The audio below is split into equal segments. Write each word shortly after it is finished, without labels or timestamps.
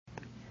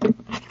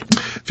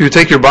If you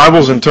take your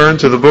Bibles and turn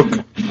to the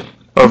book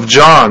of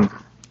John,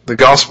 the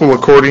Gospel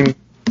according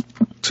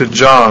to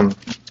John.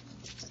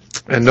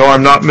 And no,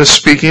 I'm not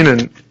misspeaking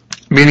and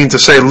meaning to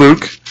say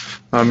Luke,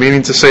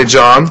 meaning to say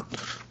John.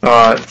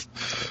 As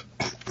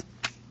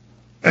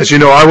you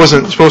know, I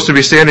wasn't supposed to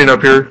be standing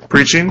up here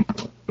preaching.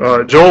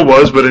 Joel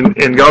was, but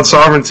in God's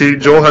sovereignty,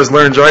 Joel has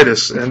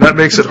laryngitis, and that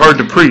makes it hard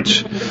to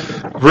preach.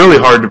 Really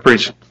hard to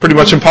preach. Pretty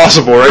much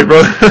impossible, right,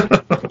 brother?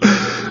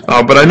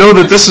 But I know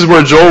that this is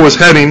where Joel was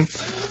heading,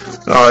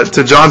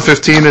 to John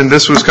 15, and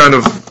this was kind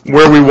of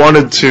where we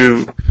wanted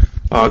to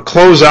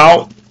close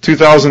out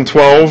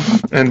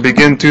 2012 and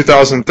begin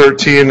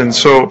 2013, and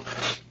so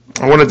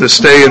I wanted to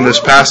stay in this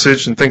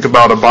passage and think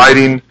about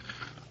abiding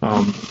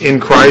in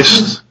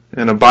Christ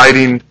and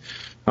abiding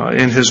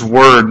in His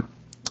Word.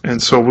 And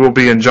so we'll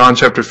be in John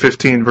chapter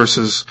 15,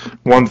 verses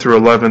 1 through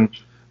 11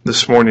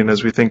 this morning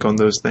as we think on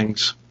those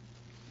things.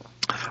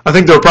 I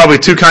think there are probably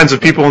two kinds of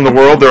people in the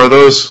world. There are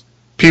those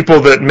people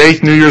that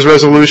make New Year's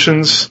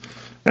resolutions,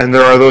 and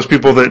there are those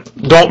people that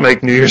don't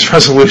make New Year's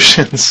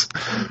resolutions.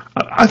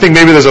 I think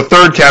maybe there's a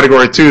third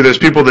category too. There's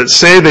people that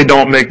say they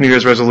don't make New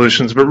Year's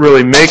resolutions, but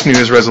really make New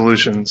Year's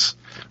resolutions,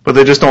 but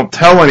they just don't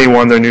tell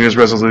anyone their New Year's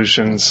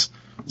resolutions,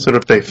 so that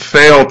if they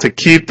fail to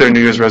keep their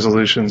New Year's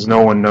resolutions,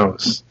 no one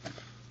knows.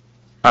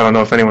 I don't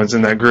know if anyone's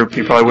in that group.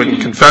 You probably wouldn't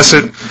confess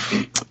it.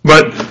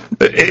 But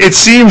it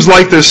seems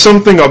like there's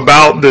something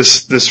about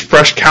this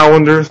fresh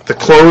calendar, the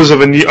close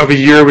of a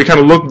year. We kind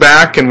of look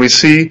back and we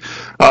see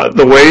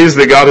the ways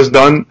that God has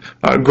done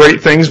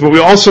great things, but we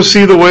also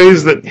see the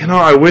ways that,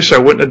 I wish I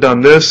wouldn't have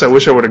done this. I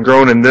wish I would have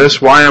grown in this.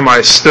 Why am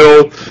I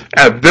still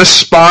at this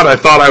spot? I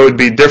thought I would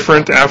be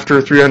different after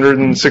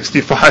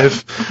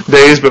 365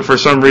 days, but for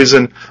some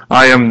reason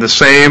I am the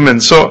same.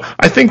 And so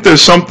I think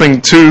there's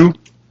something to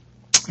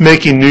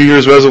making New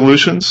Year's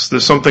resolutions.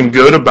 There's something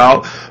good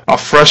about a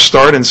fresh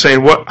start and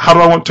saying, how do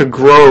I want to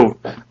grow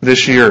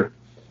this year?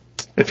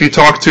 If you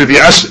talk to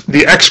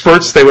the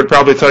experts, they would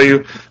probably tell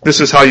you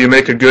this is how you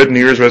make a good New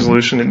Year's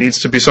resolution. It needs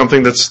to be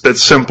something that's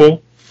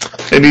simple.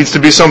 It needs to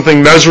be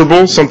something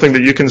measurable, something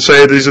that you can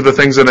say, these are the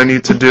things that I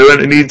need to do.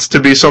 And it needs to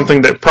be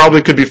something that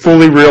probably could be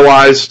fully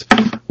realized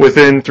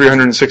within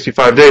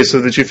 365 days so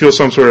that you feel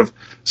some sort of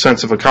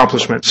sense of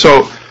accomplishment.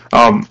 So,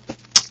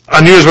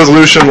 a New Year's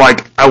resolution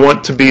like, I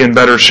want to be in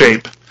better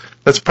shape,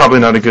 that's probably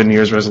not a good New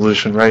Year's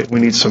resolution, right?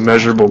 We need some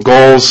measurable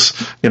goals.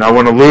 I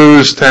want to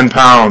lose 10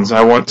 pounds.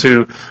 I want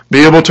to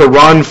be able to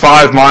run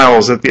 5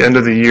 miles at the end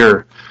of the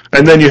year.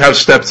 And then you have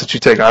steps that you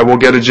take. I will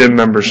get a gym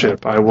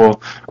membership. I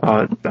will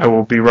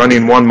be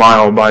running 1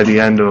 mile by the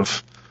end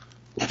of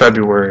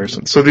February or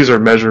something. So these are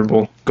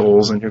measurable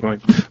goals, and you're going.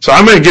 So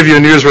I'm going to give you a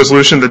New Year's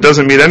resolution that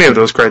doesn't meet any of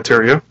those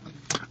criteria,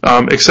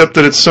 except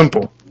that it's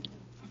simple.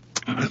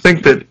 I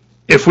think that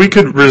if we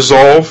could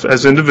resolve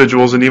as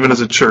individuals and even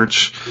as a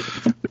church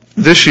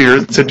this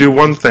year to do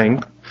one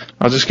thing,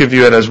 I'll just give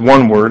you it as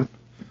one word,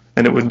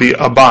 and it would be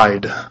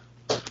abide.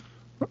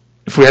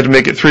 If we had to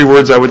make it 3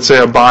 words, I would say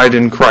abide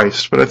in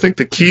Christ. But I think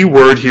the key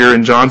word here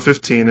in John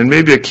 15, and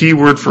maybe a key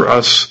word for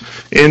us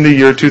in the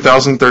year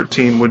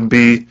 2013, would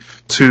be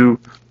to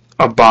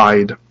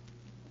abide.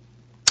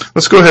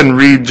 Let's go ahead and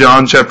read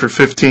John chapter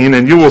 15,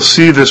 and you will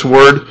see this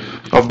word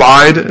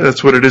abide.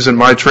 That's what it is in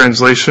my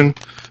translation.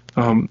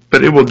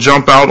 But it will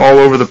jump out all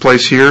over the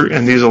place here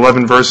in these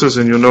 11 verses,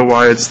 and you'll know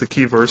why it's the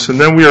key verse. And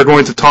then we are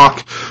going to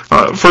talk,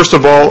 first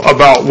of all,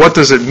 about what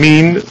does it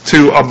mean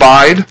to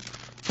abide,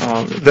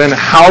 then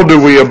how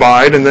do we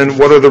abide, and then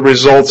what are the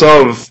results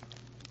of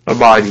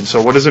abiding.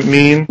 So what does it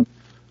mean,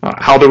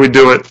 how do we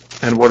do it,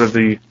 and what are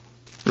the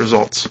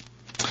results?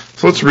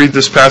 So let's read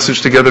this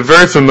passage together.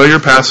 Very familiar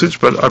passage,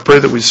 but I pray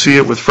that we see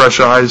it with fresh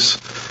eyes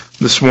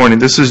this morning.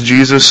 This is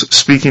Jesus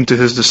speaking to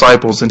His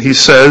disciples, and He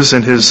says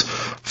in His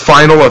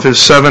final of His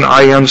 7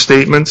 I am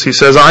statements, He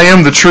says, I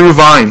am the true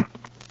vine,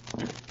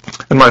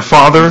 and my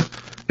Father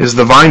is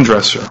the vine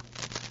dresser.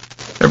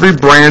 Every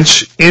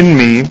branch in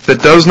me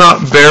that does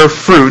not bear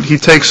fruit, He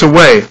takes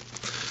away,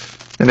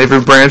 and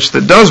every branch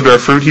that does bear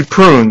fruit, He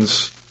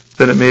prunes,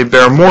 that it may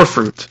bear more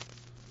fruit.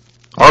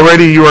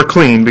 Already you are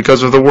clean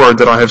because of the word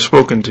that I have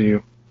spoken to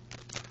you.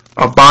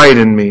 Abide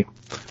in me,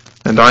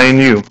 and I in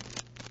you.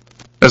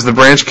 As the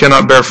branch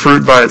cannot bear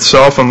fruit by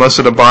itself unless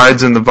it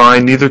abides in the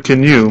vine, neither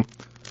can you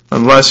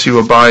unless you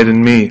abide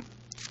in me.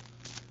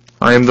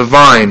 I am the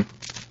vine,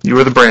 you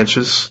are the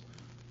branches.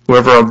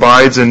 Whoever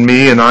abides in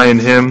me and I in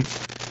him,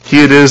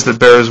 he it is that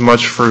bears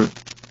much fruit.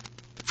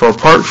 For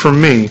apart from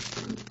me,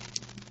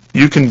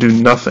 you can do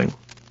nothing.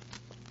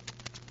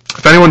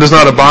 If anyone does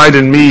not abide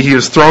in me, he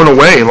is thrown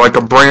away like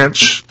a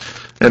branch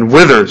and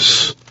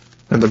withers,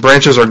 and the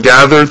branches are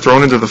gathered,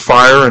 thrown into the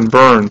fire, and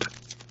burned.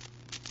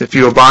 If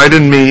you abide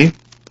in me,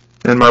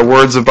 and my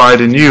words abide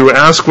in you,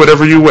 ask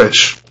whatever you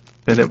wish,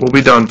 and it will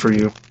be done for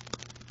you.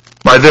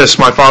 By this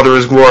my Father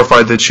is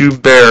glorified, that you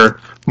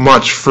bear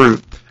much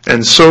fruit,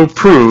 and so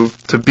prove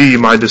to be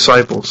my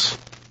disciples.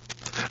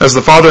 As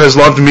the Father has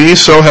loved me,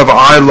 so have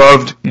I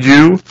loved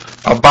you.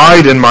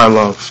 Abide in my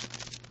love.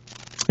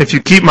 If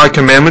you keep my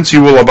commandments,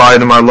 you will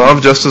abide in my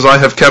love, just as I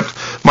have kept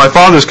my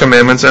Father's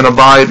commandments and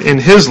abide in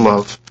His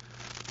love.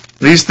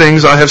 These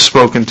things I have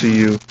spoken to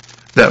you,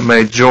 that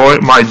my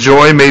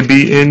joy may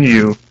be in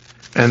you,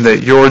 and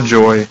that your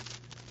joy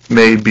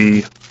may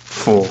be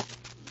full.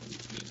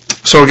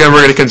 So again, we're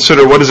going to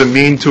consider what does it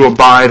mean to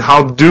abide,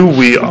 how do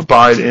we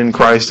abide in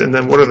Christ, and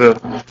then what are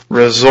the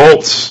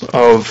results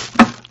of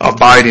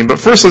abiding. But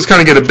first, let's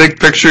kind of get a big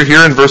picture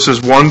here in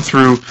verses 1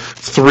 through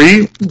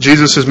 3.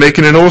 Jesus is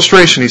making an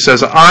illustration. He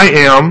says, I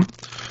am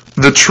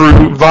the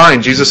true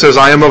vine. Jesus says,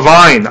 I am a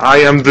vine. I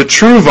am the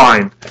true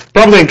vine.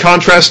 Probably in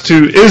contrast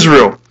to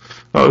Israel,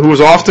 who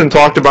was often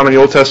talked about in the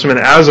Old Testament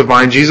as a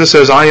vine. Jesus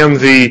says, I am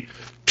the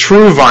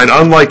true vine.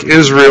 Unlike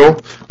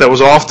Israel, that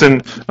was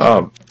often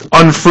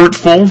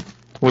unfruitful,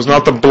 was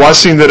not the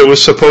blessing that it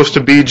was supposed to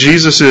be.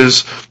 Jesus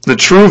is the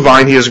true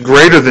vine. He is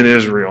greater than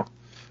Israel.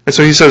 And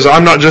so he says,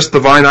 I'm not just the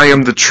vine, I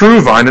am the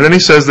true vine. And then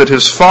he says that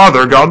his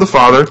Father, God the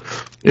Father,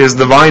 is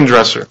the vine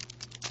dresser.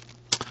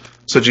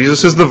 So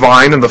Jesus is the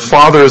vine, and the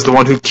Father is the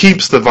one who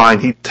keeps the vine.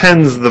 He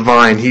tends the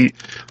vine. He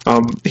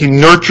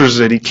nurtures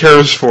it. He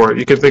cares for it.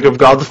 You can think of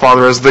God the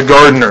Father as the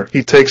gardener.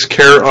 He takes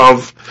care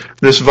of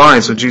this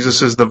vine. So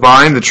Jesus is the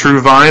vine, the true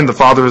vine. The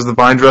Father is the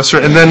vine dresser.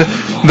 And then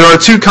there are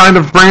two kind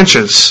of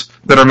branches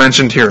that are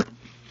mentioned here.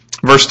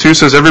 Verse 2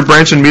 says, every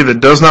branch in me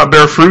that does not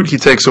bear fruit, he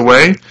takes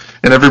away.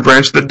 And every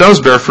branch that does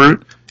bear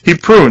fruit, he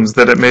prunes,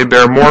 that it may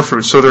bear more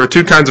fruit. So there are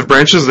two kinds of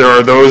branches. There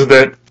are those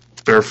that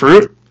bear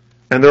fruit,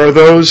 and there are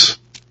those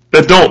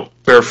that don't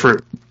bear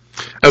fruit.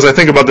 As I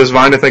think about this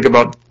vine, I think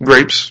about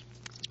grapes.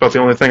 It's about the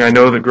only thing I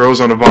know that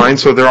grows on a vine.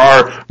 So there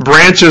are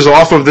branches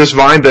off of this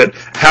vine that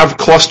have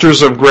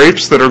clusters of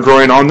grapes that are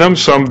growing on them,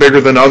 some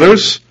bigger than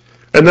others.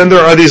 And then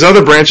there are these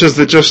other branches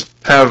that just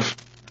have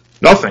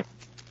nothing.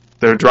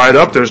 They're dried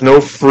up. There's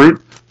no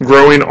fruit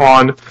growing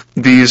on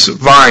these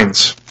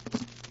vines.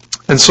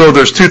 And so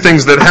there's two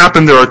things that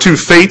happen. There are two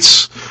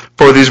fates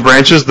for these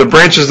branches. The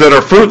branches that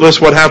are fruitless,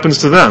 what happens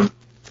to them?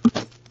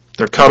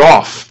 They're cut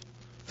off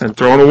and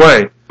thrown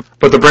away.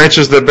 But the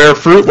branches that bear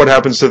fruit, what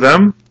happens to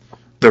them?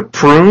 They're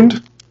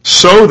pruned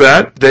so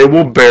that they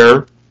will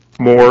bear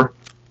more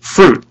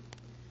fruit.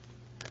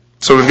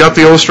 So we've got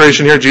the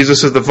illustration here.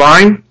 Jesus is the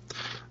vine.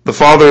 The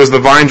Father is the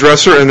vine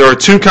dresser, and there are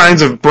two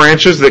kinds of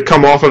branches that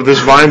come off of this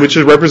vine, which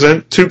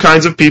represent two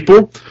kinds of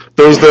people.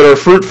 Those that are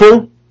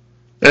fruitful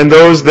and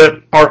those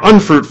that are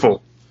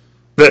unfruitful,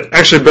 that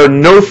actually bear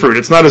no fruit.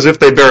 It's not as if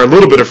they bear a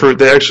little bit of fruit.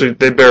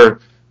 They bear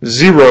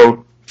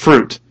zero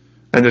fruit.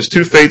 And there's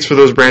two fates for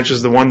those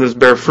branches. The ones that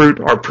bear fruit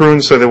are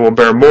pruned so they will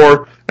bear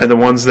more, and the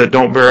ones that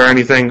don't bear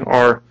anything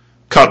are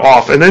cut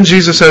off. And then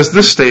Jesus has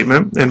this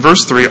statement in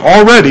verse 3,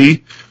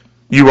 already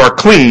you are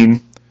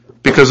clean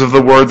because of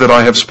the word that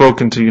I have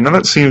spoken to you. Now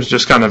that seems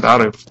just kind of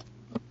out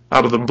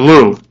of the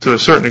blue to a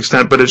certain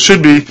extent, but it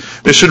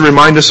should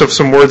remind us of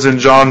some words in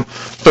John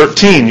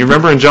 13. You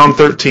remember in John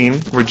 13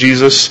 where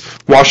Jesus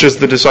washes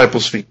the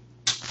disciples' feet.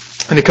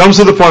 And he comes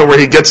to the point where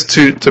he gets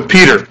to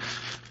Peter,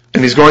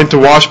 and he's going to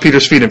wash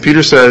Peter's feet. And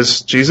Peter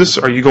says, Jesus,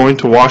 are you going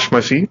to wash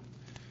my feet?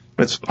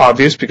 It's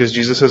obvious because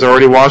Jesus has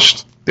already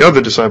washed the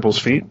other disciples'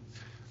 feet.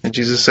 And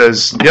Jesus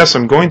says, yes,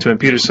 I'm going to. And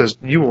Peter says,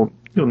 you'll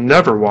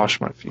never wash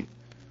my feet.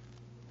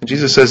 And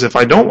Jesus says, if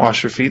I don't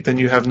wash your feet, then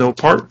you have no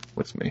part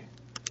with me.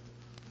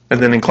 And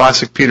then in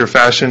classic Peter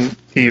fashion,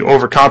 he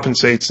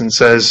overcompensates and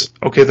says,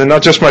 okay, then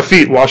not just my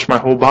feet, wash my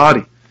whole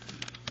body.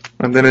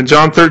 And then in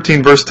John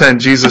 13, verse 10,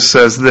 Jesus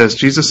says this.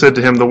 Jesus said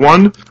to him, the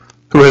one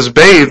who has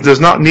bathed does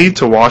not need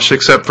to wash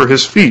except for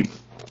his feet,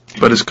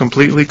 but is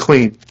completely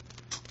clean.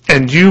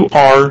 And you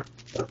are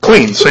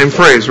clean. Same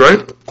phrase,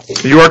 right?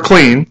 You are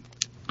clean,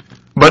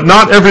 but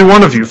not every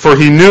one of you, for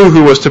he knew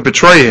who was to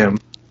betray him,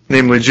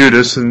 namely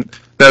Judas, and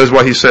that is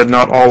why he said,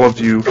 not all of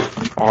you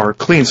are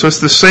clean. So it's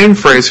the same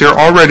phrase here,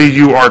 already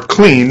you are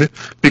clean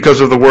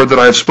because of the word that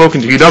I have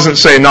spoken to you. He doesn't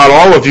say not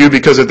all of you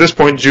because at this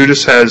point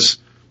Judas has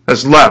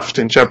left.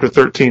 In chapter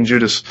 13,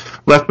 Judas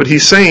left, but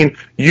he's saying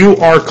you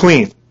are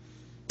clean.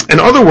 In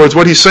other words,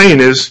 what he's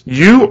saying is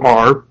you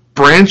are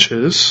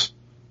branches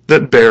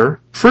that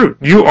bear fruit.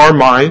 You are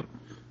my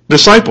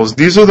disciples.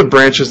 These are the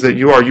branches that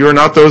you are. You are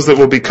not those that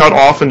will be cut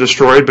off and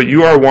destroyed, but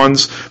you are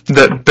ones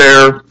that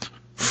bear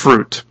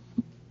fruit.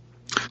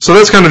 So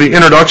that's kind of the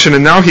introduction,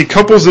 and now he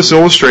couples this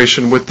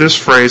illustration with this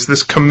phrase,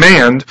 this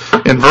command.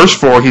 In verse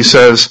 4, he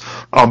says,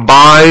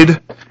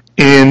 abide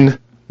in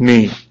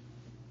me.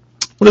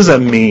 What does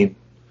that mean?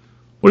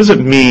 What does it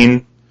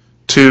mean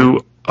to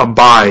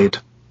abide?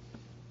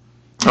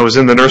 I was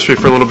in the nursery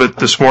for a little bit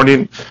this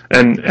morning,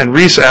 and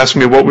Reese asked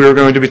me what we were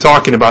going to be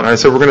talking about. And I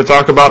said, we're going to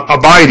talk about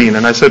abiding.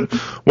 And I said,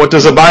 what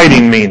does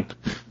abiding mean?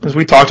 As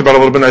we talked about it a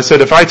little bit, and I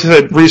said, if I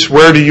said, Reese,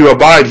 where do you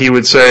abide? He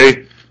would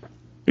say,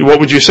 what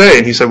would you say?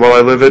 And he said, well,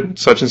 I live at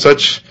such and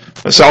such,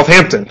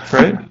 Southampton,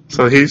 right?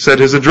 So he said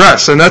his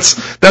address. And that's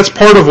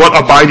part of what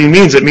abiding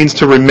means. It means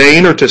to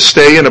remain or to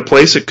stay in a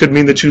place. It could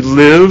mean that you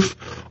live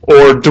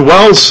or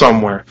dwell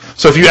somewhere.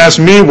 So if you ask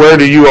me, where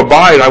do you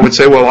abide? I would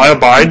say, well, I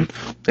abide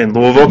in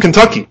Louisville,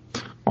 Kentucky,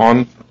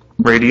 on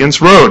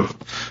Radiance Road.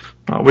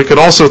 We could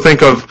also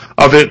think of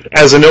it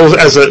as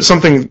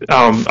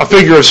a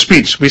figure of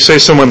speech. We say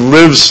someone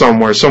lives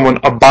somewhere, someone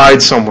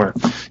abides somewhere.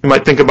 You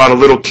might think about a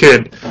little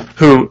kid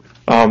who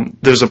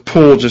there's a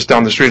pool just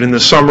down the street. In the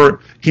summer,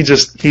 he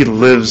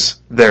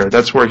lives there.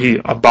 That's where he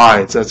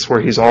abides. That's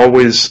where he's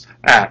always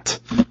at.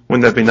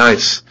 Wouldn't that be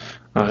nice?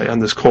 On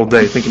this cold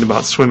day, thinking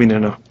about swimming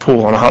in a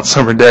pool on a hot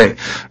summer day.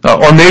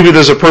 Or maybe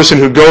there's a person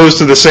who goes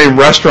to the same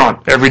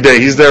restaurant every day.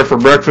 He's there for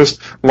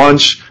breakfast,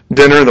 lunch,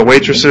 dinner. The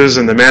waitresses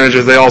and the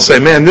managers, they all say,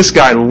 man, this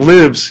guy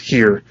lives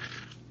here.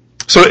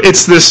 So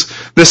it's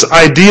this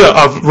idea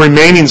of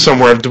remaining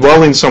somewhere, of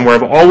dwelling somewhere,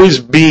 of always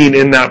being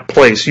in that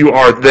place. You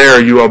are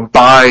there. You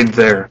abide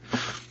there.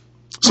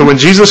 So when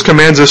Jesus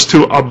commands us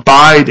to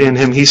abide in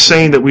Him, He's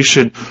saying that we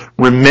should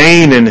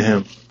remain in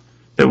Him,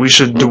 that we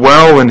should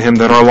dwell in Him,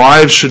 that our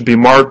lives should be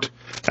marked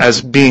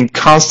as being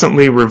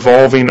constantly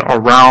revolving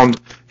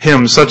around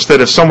Him, such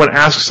that if someone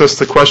asks us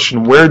the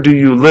question, where do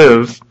you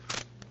live?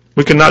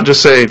 We can not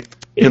just say,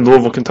 in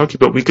Louisville, Kentucky,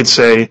 but we could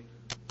say,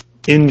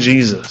 in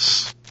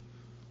Jesus.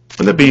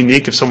 Wouldn't that be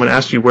unique if someone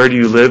asked you, where do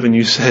you live? And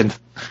you said,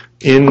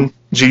 in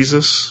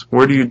Jesus.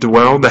 Where do you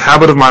dwell? The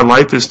habit of my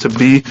life is to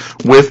be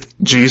with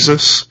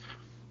Jesus.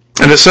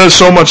 And it says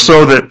so much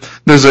so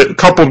that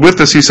coupled with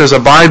this, He says,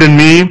 abide in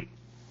me,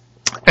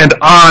 and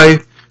I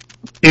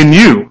in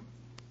you.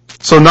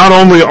 So not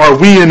only are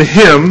we in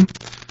Him,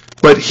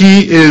 but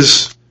He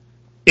is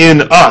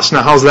in us.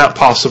 Now, how's that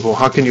possible?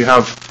 How can you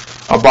have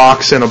a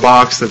box in a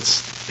box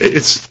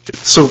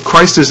so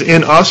Christ is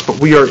in us, but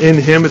we are in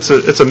Him. It's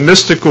a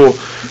mystical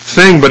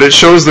thing, but it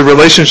shows the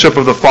relationship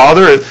of the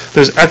Father.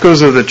 There's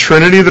echoes of the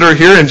Trinity that are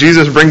here, and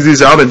Jesus brings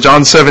these out in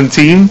John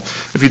 17.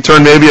 If you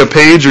turn maybe a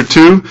page or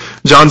two,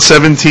 John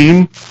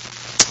 17,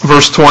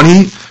 verse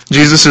 20,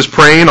 Jesus is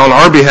praying on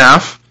our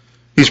behalf.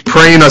 He's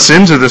praying us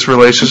into this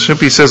relationship.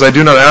 He says, I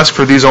do not ask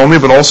for these only,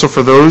 but also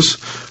for those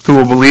who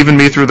will believe in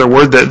me through their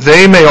word, that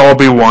they may all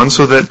be one,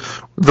 so that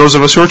those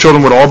of us who are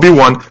children would all be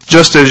one,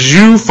 just as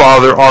you,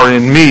 Father, are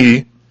in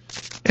me,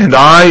 and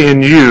I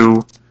in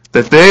you,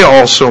 that they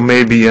also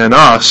may be in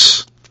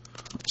us,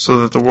 so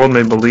that the world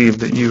may believe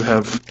that you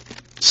have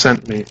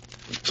sent me.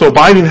 So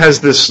abiding has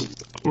this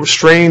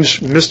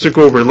strange,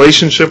 mystical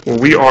relationship where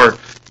we are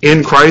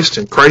in Christ,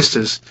 and Christ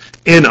is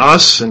in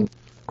us, and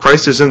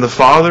Christ is in the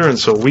Father, and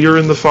so we are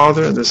in the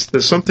Father. And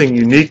there's something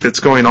unique that's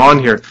going on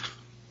here.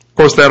 Of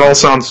course, that all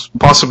sounds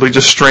possibly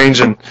just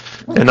strange and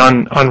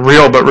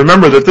unreal, but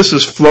remember that this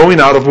is flowing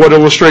out of what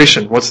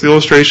illustration? What's the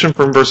illustration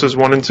from verses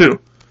 1 and 2?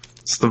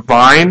 It's the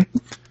vine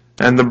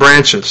and the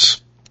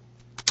branches.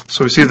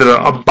 So we see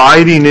that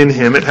abiding in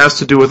Him, it has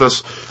to do with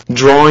us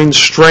drawing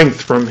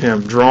strength from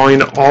Him,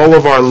 drawing all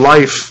of our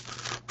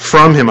life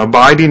from Him.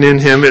 Abiding in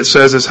Him, it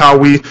says, is how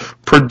we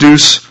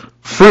produce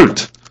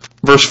fruit.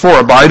 Verse 4,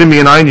 abide in me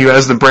and I in you,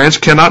 as the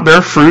branch cannot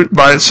bear fruit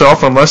by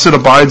itself unless it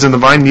abides in the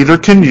vine, neither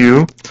can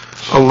you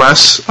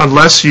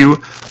unless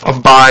you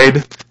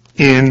abide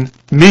in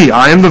me.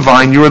 I am the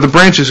vine, you are the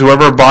branches.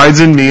 Whoever abides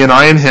in me and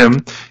I in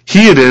him,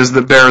 he it is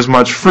that bears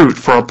much fruit.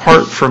 For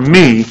apart from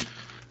me,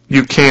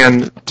 you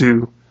can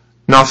do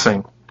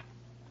nothing.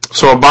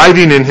 So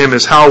abiding in Him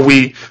is how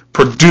we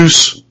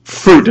produce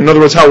fruit. In other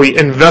words, how we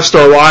invest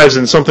our lives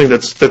in something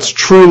that's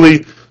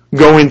truly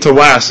going to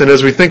last. And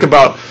as we think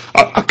about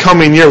a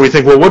coming year, we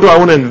think, well, what do I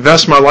want to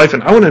invest my life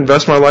in? I want to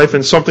invest my life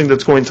in something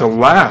that's going to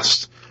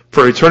last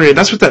for eternity. And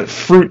that's what that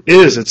fruit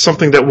is. It's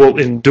something that will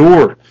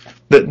endure,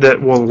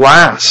 that will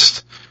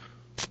last.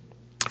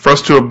 For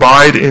us to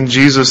abide in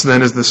Jesus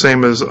then is the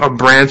same as a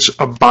branch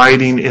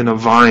abiding in a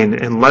vine.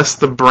 Unless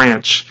the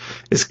branch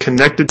is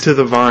connected to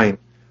the vine,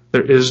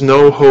 there is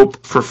no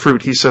hope for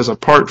fruit. He says,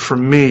 apart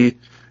from me,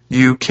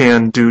 you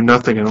can do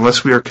nothing. And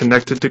unless we are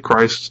connected to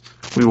Christ,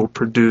 we will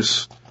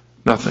produce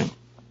nothing.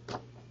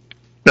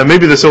 Now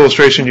maybe this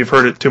illustration, you've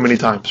heard it too many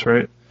times,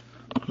 right?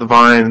 The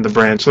vine and the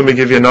branch. Let me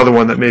give you another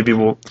one that maybe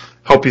will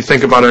help you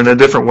think about it in a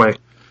different way.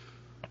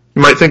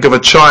 You might think of a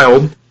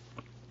child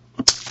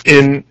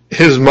in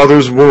his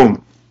mother's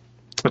womb.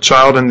 A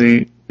child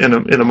in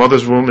a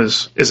mother's womb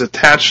is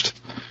attached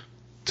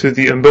to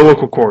the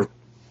umbilical cord.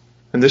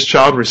 And this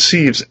child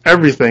receives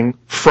everything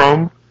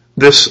from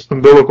this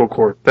umbilical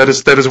cord. That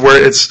is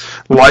where its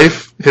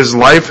life,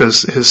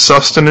 his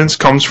sustenance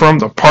comes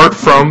from. Apart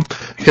from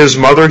his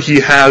mother, he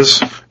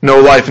has no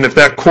life. And if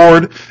that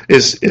cord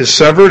is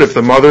severed, if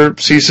the mother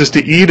ceases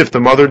to eat, if the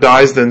mother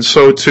dies, then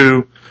so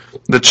too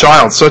the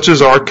child. Such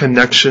is our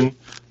connection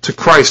to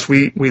Christ.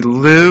 We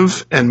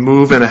live and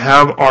move and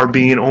have our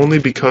being only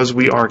because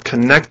we are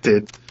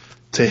connected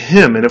to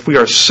Him. And if we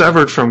are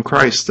severed from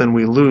Christ, then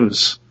we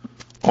lose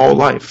all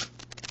life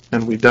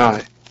and we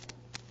die.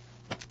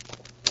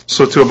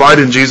 So to abide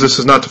in Jesus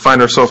is not to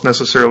find ourselves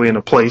necessarily in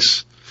a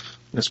place,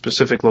 in a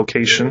specific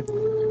location,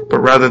 but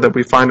rather that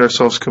we find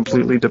ourselves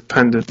completely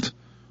dependent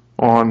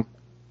on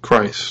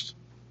Christ.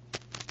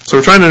 So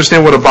we're trying to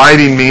understand what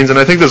abiding means, and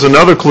I think there's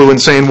another clue in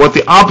saying what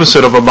the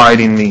opposite of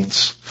abiding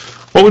means.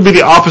 What would be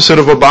the opposite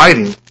of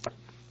abiding?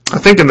 I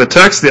think in the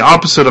text, the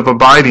opposite of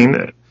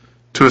abiding,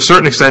 to a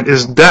certain extent,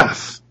 is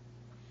death.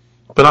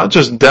 But not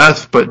just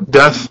death, but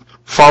death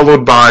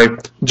followed by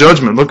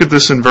judgment. Look at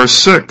this in verse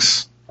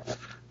 6.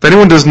 If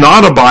anyone does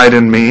not abide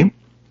in me,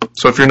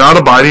 so if you're not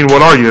abiding,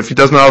 what are you? If he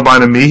does not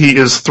abide in me, he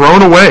is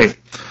thrown away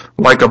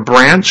like a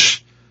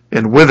branch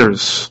and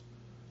withers.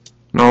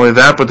 Not only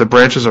that, but the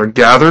branches are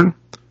gathered,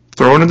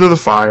 thrown into the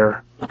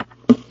fire,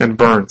 and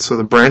burned. So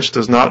the branch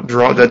does not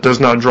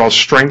draw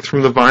strength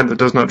from the vine, that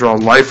does not draw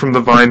life from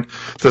the vine,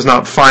 does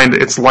not find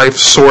its life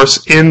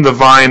source in the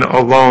vine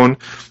alone.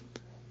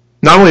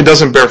 Not only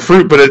doesn't bear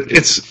fruit, but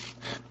it's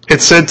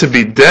said to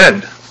be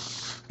dead.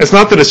 It's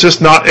not that it's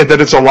just not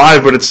that it's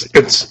alive, but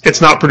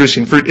it's not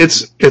producing fruit.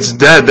 It's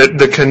dead. That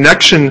the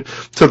connection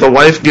to the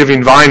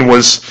life-giving vine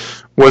was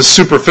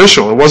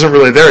superficial. It wasn't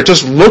really there. It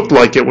just looked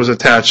like it was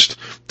attached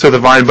to the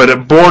vine, but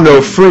it bore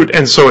no fruit,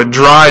 and so it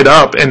dried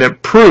up, and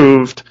it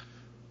proved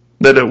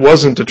that it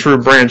wasn't a true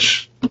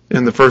branch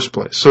in the first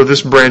place. So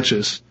this branch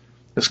is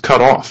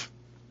cut off.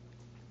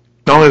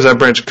 Not only is that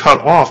branch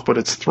cut off, but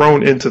it's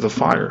thrown into the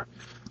fire,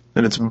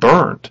 and it's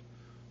burned.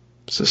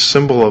 It's a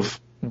symbol of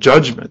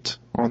judgment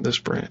on this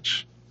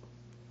branch.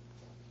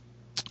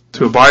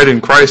 To abide in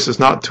Christ is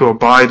not to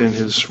abide in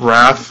His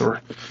wrath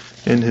or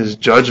in His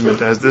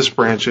judgment as this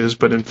branch is,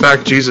 but in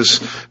fact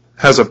Jesus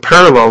has a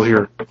parallel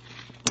here.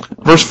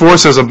 Verse 4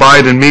 says,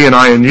 abide in me and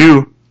I in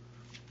you.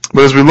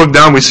 But as we look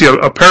down, we see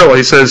a parallel.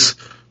 He says,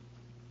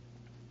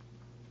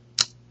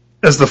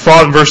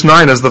 verse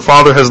 9, as the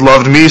Father has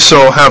loved me,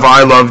 so have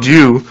I loved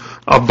you.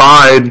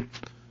 Abide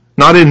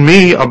not in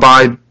me,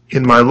 abide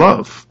in my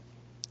love.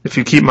 If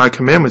you keep my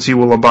commandments, you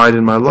will abide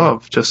in my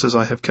love, just as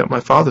I have kept my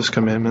Father's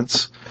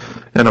commandments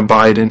and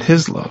abide in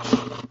His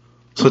love.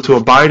 So to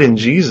abide in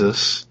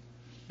Jesus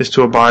is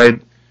to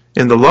abide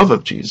in the love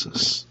of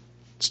Jesus.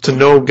 It's to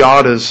know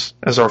God as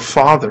our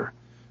Father,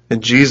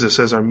 and Jesus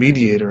as our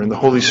mediator, and the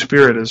Holy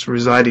Spirit as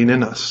residing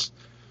in us.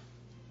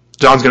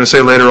 John's going to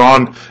say later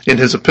on in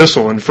his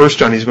epistle, in 1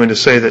 John, he's going to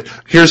say that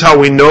here's how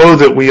we know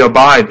that we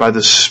abide, by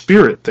the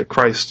Spirit that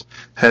Christ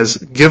has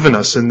given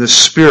us. And this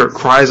Spirit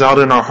cries out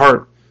in our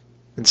heart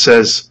and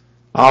says,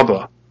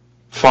 Abba,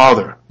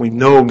 Father. We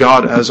know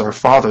God as our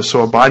Father.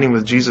 So abiding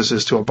with Jesus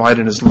is to abide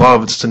in His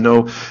love. It's to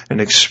know and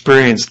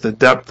experience the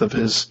depth of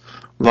His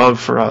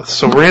love for us.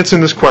 So we're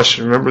answering this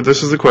question. Remember,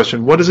 this is the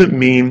question. What does it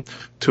mean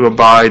to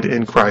abide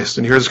in Christ?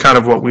 And here's kind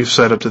of what we've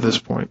said up to this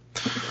point.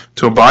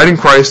 To abide in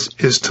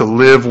Christ is to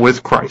live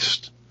with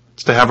Christ.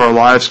 It's to have our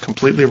lives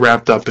completely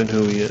wrapped up in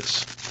who He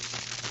is.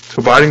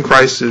 To abide in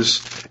Christ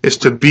is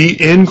to be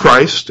in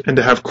Christ and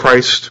to have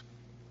Christ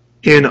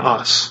in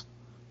us.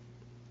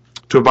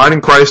 To abide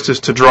in Christ is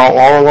to draw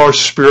all our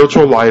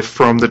spiritual life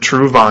from the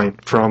true vine,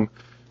 from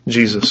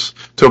Jesus.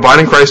 To abide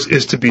in Christ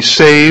is to be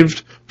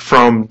saved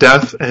from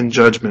death and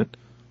judgment.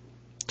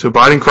 To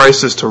abide in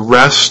Christ is to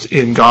rest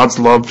in God's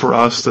love for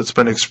us that's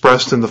been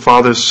expressed in the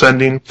Father's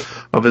sending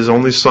of His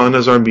only Son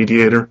as our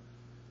mediator,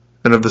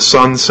 and of the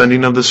Son's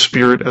sending of the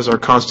Spirit as our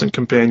constant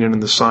companion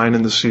and the sign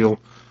and the seal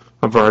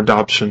of our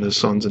adoption as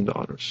sons and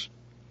daughters.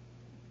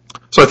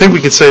 So I think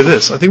we could say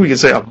this. I think we could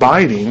say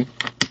abiding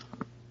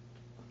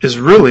is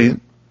really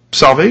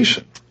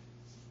salvation.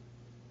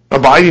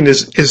 Abiding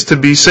is to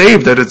be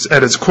saved at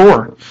its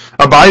core.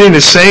 Abiding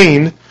is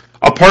saying,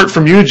 apart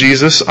from you,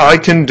 Jesus, I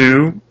can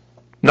do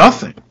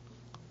nothing.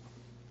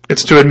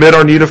 It's to admit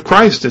our need of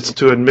Christ. It's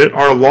to admit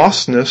our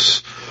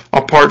lostness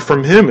apart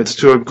from Him. It's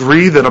to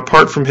agree that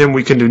apart from Him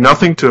we can do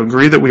nothing, to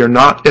agree that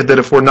that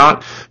if we're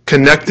not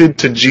connected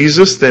to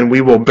Jesus, then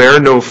we will bear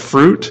no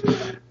fruit.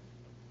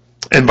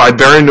 And by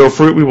bearing no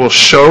fruit, we will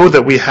show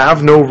that we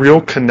have no real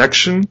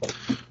connection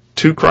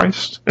to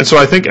Christ. And so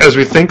I think as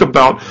we think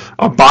about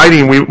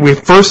abiding, we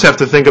first have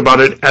to think about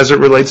it as it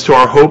relates to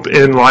our hope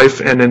in life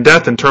and in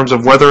death, in terms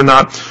of whether or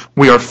not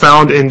we are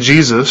found in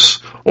Jesus,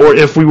 or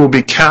if we will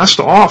be cast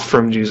off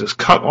from Jesus,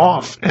 cut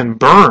off and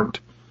burned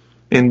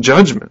in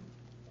judgment.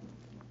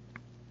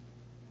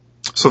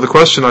 So the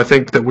question I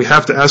think that we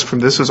have to ask from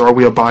this is, are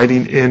we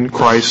abiding in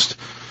Christ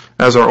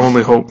as our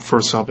only hope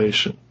for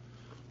salvation?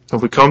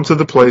 Have we come to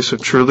the place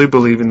of truly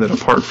believing that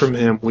apart from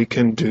Him we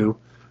can do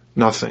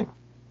nothing?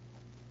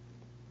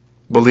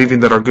 Believing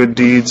that our good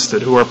deeds,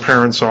 that who our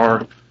parents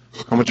are,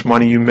 how much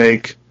money you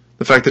make,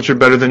 the fact that you're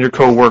better than your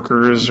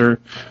coworkers or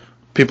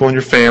people in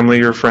your family,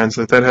 your friends,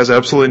 that has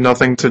absolutely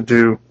nothing to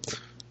do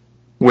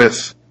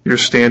with your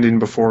standing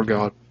before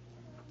God.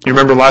 You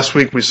remember last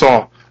week we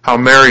saw how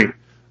Mary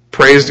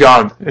praised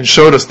God and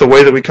showed us the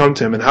way that we come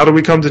to Him. And how do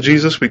we come to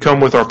Jesus? We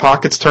come with our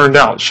pockets turned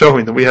out,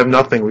 showing that we have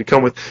nothing. We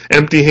come with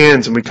empty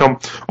hands, and we come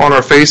on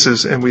our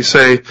faces and we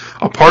say,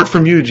 apart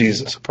from you,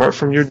 Jesus, apart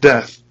from your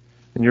death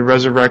and your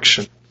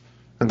resurrection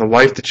and the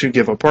life that you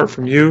give, apart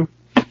from you,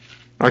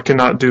 I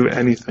cannot do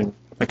anything.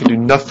 I can do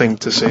nothing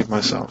to save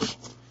myself.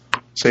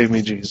 Save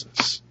me,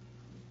 Jesus.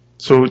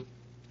 So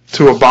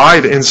to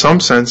abide in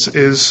some sense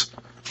is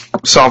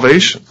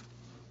salvation.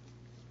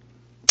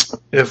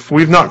 If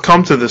we've not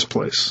come to this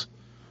place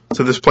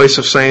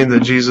of saying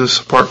that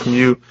Jesus, apart from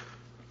you,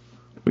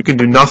 we can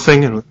do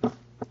nothing and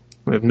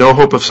we have no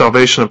hope of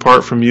salvation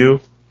apart from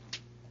you,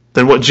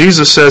 then what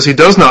Jesus says, He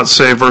does not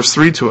say, verse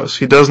 3 to us,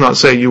 He does not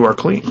say you are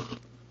clean.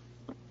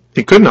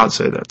 He could not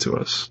say that to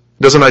us.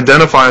 He doesn't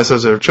identify us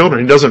as their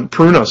children. He doesn't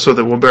prune us so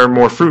that we'll bear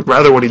more fruit.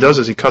 Rather, what he does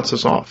is he cuts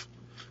us off,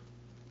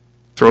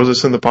 throws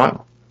us in the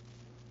pile.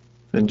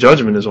 And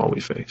judgment is all we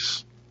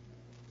face.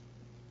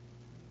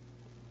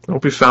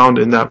 Don't be found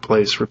in that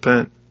place.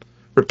 Repent.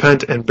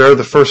 Repent and bear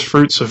the first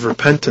fruits of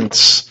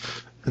repentance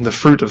and the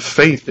fruit of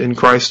faith in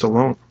Christ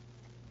alone.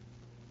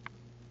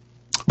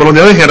 But on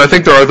the other hand, I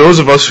think there are those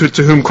of us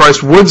to whom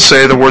Christ would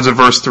say the words of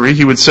verse 3.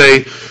 He would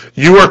say,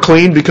 you are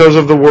clean because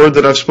of the word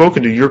that I've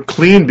spoken to you. You're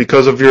clean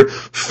because of your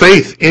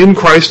faith in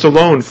Christ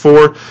alone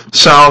for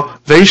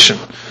salvation.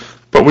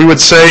 But we would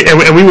say,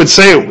 and we would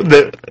say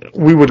that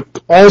we would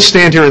all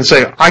stand here and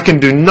say, I can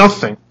do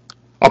nothing.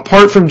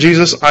 Apart from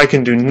Jesus, I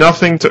can do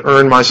nothing to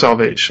earn my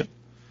salvation.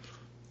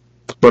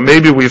 But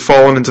maybe we've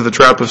fallen into the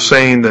trap of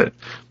saying that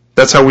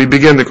that's how we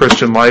begin the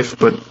Christian life,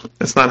 but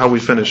that's not how we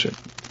finish it.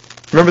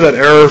 Remember that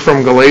error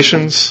from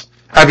Galatians?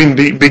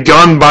 Having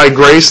begun by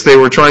grace, they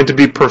were trying to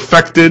be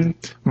perfected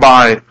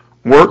by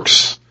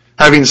works.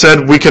 Having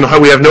said we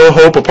have no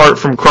hope apart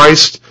from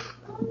Christ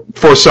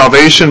for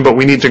salvation, but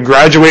we need to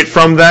graduate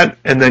from that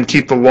and then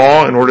keep the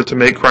law in order to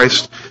make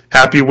Christ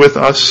happy with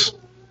us.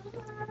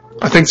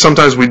 I think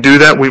sometimes we do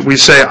that. We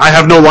say, I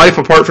have no life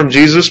apart from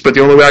Jesus, but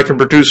the only way I can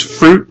produce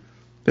fruit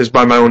is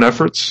by my own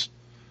efforts.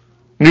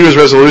 New Year's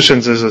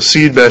resolutions is a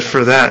seedbed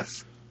for that.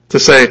 To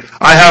say,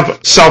 I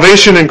have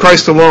salvation in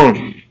Christ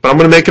alone, but I'm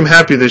going to make him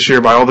happy this year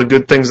by all the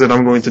good things that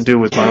I'm going to do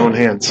with my own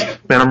hands.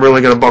 Man, I'm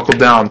really going to buckle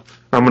down.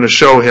 I'm going to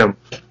show him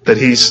that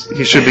he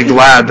should be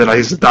glad that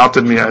he's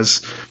adopted me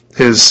as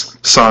his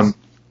son.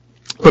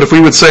 But if we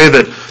would say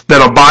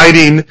that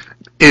abiding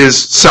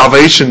is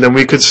salvation, then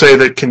we could say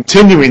that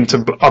continuing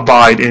to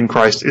abide in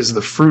Christ is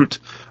the fruit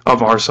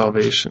of our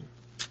salvation.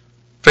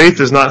 Faith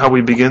is not how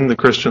we begin the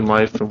Christian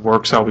life, and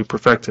works how we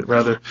perfect it.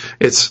 Rather,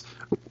 it's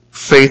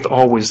faith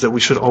always, that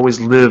we should always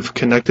live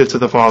connected to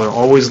the Father,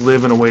 always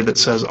live in a way that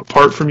says,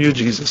 apart from you,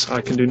 Jesus,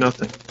 I can do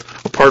nothing.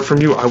 Apart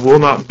from you, I will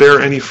not bear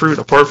any fruit.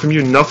 Apart from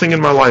you, nothing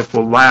in my life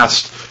will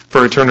last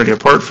for eternity.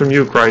 Apart from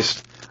you,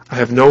 Christ, I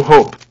have no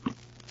hope.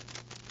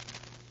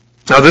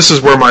 Now this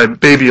is where my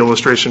baby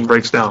illustration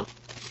breaks down.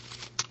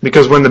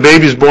 Because when the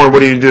baby's born, what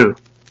do?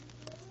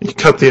 You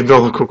cut the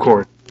umbilical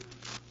cord.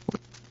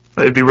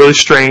 It'd be really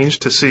strange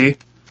to see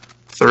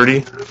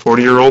 30,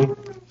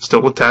 40-year-old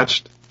still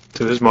attached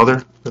to his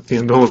mother with the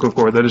umbilical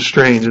cord. That is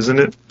strange, isn't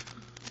it?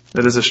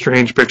 That is a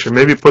strange picture.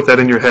 Maybe put that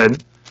in your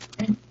head.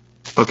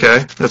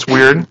 Okay, that's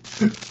weird.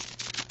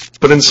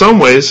 But in some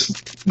ways,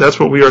 that's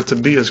what we are to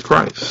be as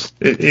Christ.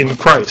 In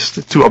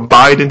Christ, to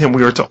abide in him.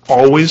 We are to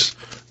always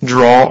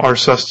draw our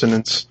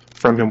sustenance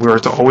from him. We are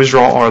to always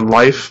draw our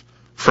life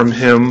from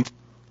him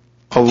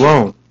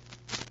alone.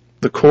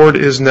 The cord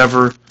is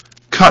never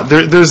cut.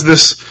 There's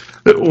this,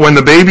 when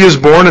the baby is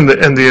born and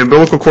the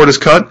umbilical cord is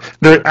cut,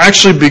 there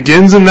actually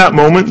begins in that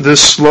moment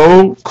this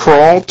slow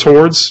crawl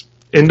towards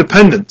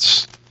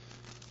independence.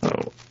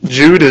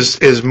 Jude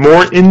is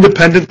more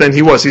independent than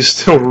he was. He's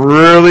still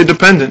really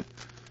dependent,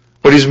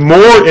 but he's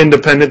more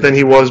independent than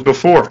he was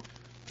before.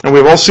 And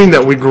we've all seen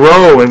that. We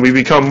grow and we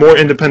become more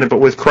independent.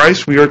 But with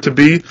Christ, we are to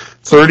be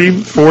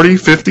 30, 40,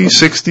 50,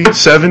 60,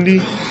 70,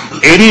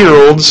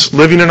 80-year-olds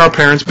living in our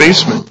parents'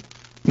 basement,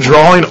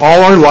 drawing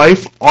all our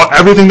life,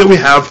 everything that we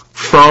have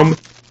from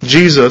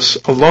Jesus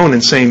alone,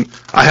 and saying,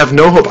 I have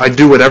no hope. I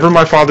do whatever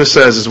my Father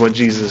says is what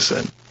Jesus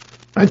said.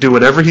 I do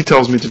whatever he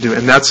tells me to do.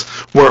 And that's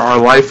where our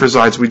life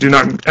resides. We do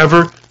not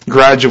ever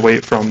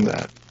graduate from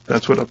that.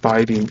 That's what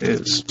abiding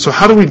is. So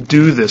how do we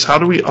do this? How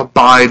do we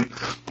abide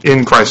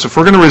in Christ? If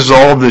we're going to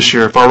resolve this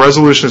year, if our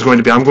resolution is going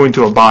to be, I'm going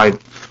to abide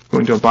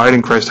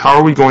in Christ, how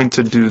are we going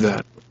to do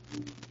that?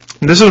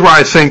 And this is where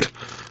I think,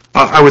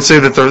 I would say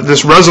that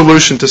this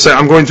resolution to say,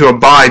 I'm going to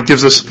abide,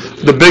 gives us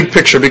the big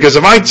picture. Because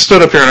if I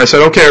stood up here and I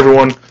said, okay,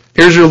 everyone,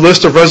 here's your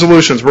list of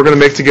resolutions we're going to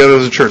make together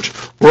as a church.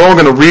 We're all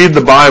going to read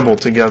the Bible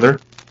together.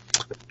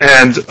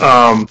 And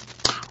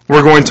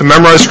we're going to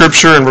memorize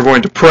Scripture, and we're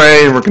going to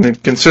pray, and we're going to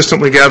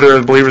consistently gather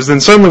as believers, then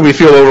suddenly we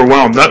feel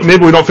overwhelmed.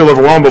 Maybe we don't feel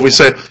overwhelmed, but we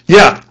say,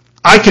 yeah,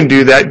 I can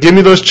do that. Give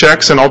me those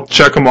checks, and I'll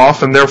check them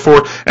off, and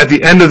therefore, at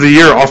the end of the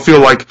year, I'll feel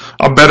like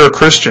a better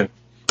Christian.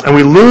 And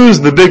we lose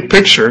the big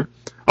picture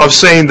of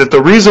saying that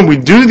the reason we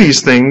do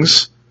these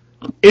things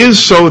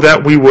is so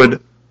that we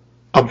would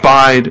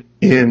abide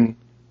in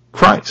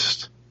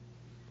Christ.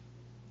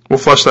 We'll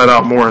flesh that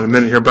out more in a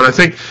minute here, but I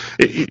think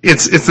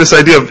it's this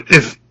idea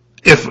of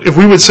if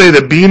we would say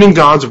that being in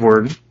God's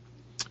Word,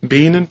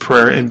 being in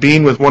prayer, and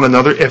being with one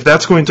another, if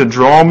that's going to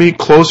draw me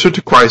closer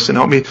to Christ and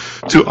help me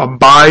to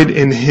abide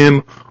in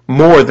him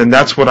more, then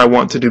that's what I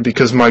want to do,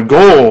 because my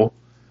goal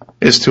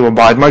is to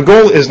abide. My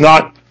goal is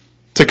not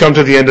to come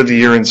to the end of the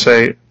year and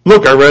say,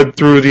 look, I read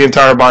through the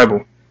entire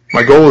Bible.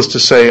 My goal is to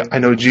say, I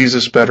know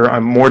Jesus better,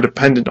 I'm more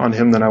dependent on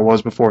him than I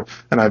was before,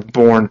 and I've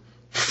borne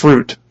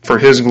fruit for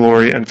his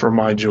glory and for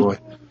my joy.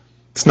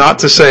 It's not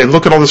to say,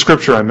 look at all the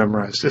Scripture I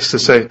memorized. It's to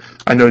say,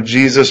 I know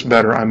Jesus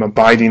better, I'm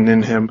abiding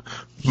in him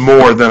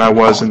more than I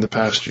was in the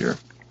past year.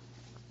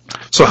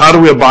 So how do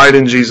we abide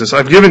in Jesus?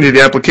 I've given you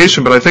the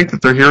application, but I think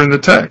that they're here in the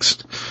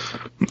text.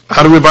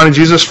 How do we abide in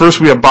Jesus? First,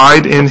 we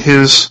abide in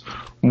his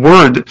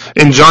word.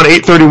 In John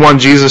 8:31,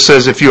 Jesus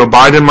says, if you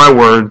abide in my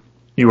word,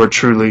 you are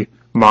truly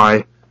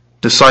my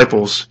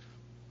disciples.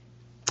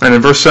 And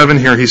in verse 7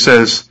 here, he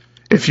says,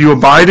 if you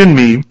abide in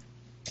me,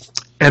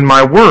 and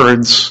my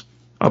words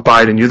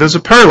abide in you. There's a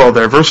parallel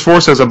there. Verse 4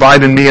 says,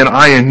 abide in me and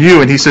I in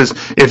you. And he says,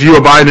 if you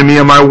abide in me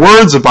and my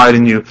words abide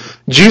in you.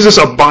 Jesus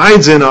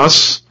abides in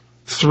us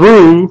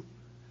through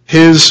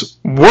his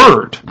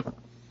word.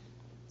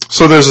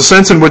 So there's a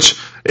sense in which,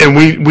 and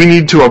we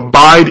need to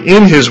abide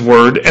in his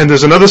word, and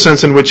there's another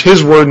sense in which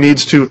his word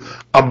needs to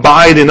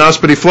abide in us,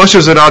 but he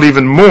fleshes it out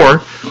even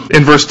more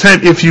in verse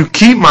 10. If you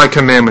keep my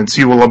commandments,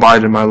 you will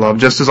abide in my love,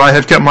 just as I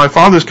have kept my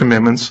Father's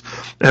commandments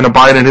and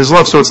abide in his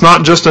love. So it's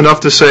not just enough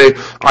to say,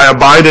 I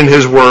abide in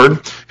his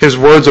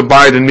words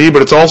abide in me,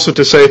 but it's also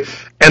to say,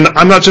 and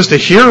I'm not just a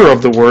hearer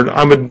of the word,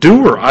 I'm a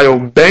doer. I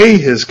obey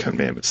his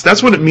commandments.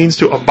 That's what it means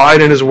to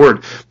abide in his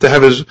word, to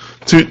have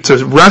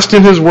to rest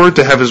in his word,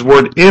 to have his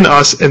word in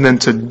us, and then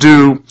to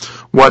do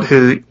what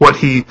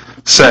he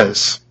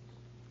says.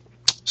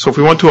 So if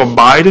we want to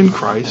abide in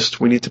Christ,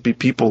 we need to be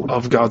people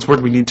of God's word.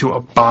 We need to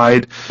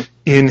abide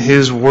in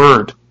his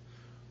word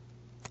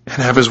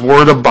and have his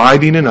word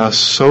abiding in us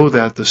so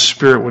that the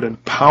Spirit would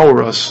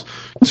empower us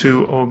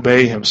to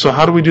obey him. So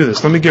how do we do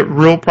this? Let me get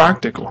real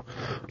practical.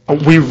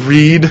 We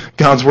read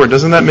God's word.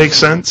 Doesn't that make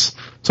sense?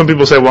 Some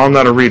people say, well, I'm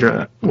not a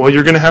reader. Well,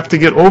 you're going to have to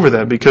get over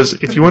that, because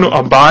if you want to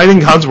abide in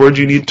God's word,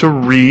 you need to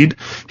read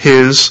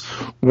his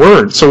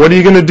word. So what are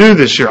you going to do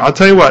this year? I'll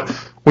tell you what,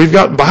 we've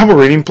got Bible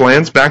reading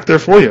plans back there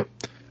for you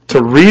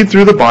to read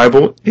through the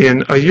Bible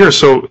in a year.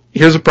 So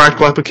here's a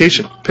practical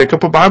application. Pick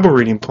up a Bible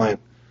reading plan.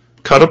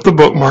 Cut up the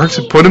bookmarks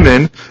and put them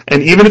in.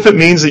 And even if it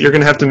means that you're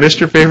going to have to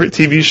miss your favorite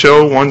TV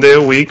show one day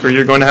a week, or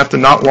you're going to have to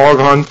not log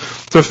on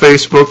to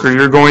Facebook, or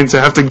you're going to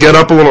have to get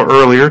up a little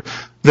earlier,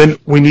 then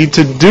we need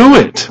to do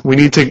it. We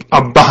need to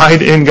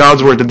abide in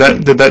God's word. Did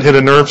that hit a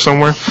nerve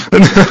somewhere?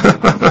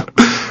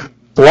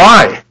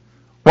 Why?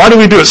 Why do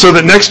we do it? So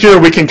that next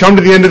year we can come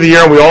to the end of the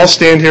year and we all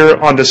stand here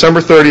on December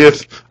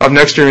 30th of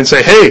next year and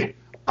say, hey,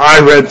 I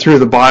read through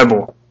the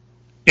Bible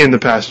in the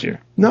past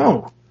year.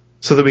 No.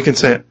 So that we can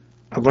say,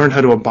 I learned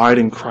how to abide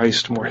in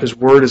Christ more. His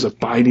word is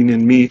abiding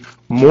in me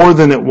more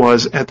than it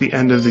was at the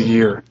end of the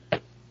year.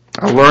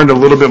 I learned a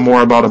little bit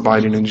more about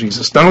abiding in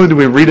Jesus. Not only do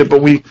we read it,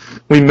 but we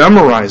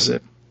memorize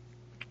it.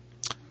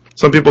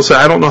 Some people say,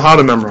 I don't know how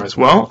to memorize.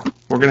 Well,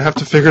 we're going to have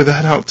to figure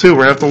that out too.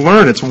 We're going to have to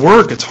learn. It's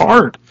work. It's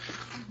hard.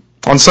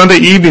 On Sunday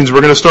evenings,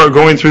 we're going to start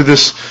going through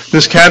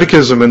this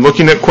catechism and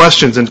looking at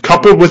questions, and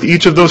coupled with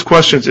each of those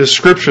questions is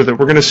scripture that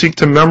we're going to seek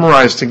to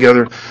memorize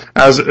together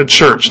as a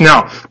church.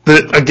 Now,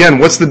 again,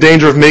 what's the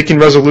danger of making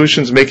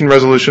resolutions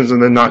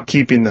and then not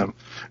keeping them?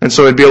 And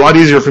so it'd be a lot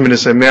easier for me to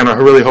say, man, I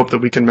really hope that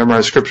we can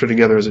memorize scripture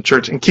together as a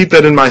church, and keep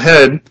that in my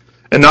head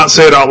and not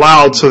say it out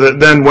loud, so that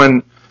then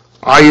when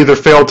I either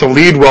fail to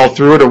lead well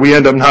through it or we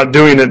end up not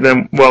doing it,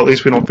 then, well, at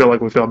least we don't feel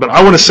like we failed. But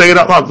I want to say it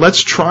out loud.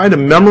 Let's try to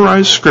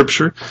memorize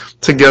scripture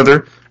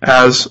together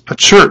as a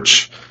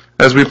church.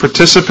 As we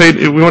participate,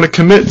 we want to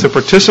commit to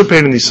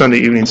participate in these Sunday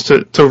evenings,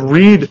 to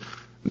read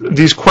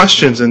these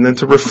questions and then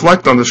to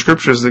reflect on the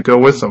scriptures that go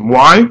with them.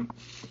 Why?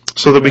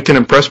 So that we can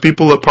impress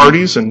people at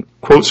parties and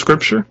quote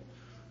scripture?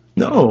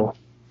 No.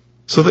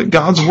 So that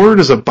God's word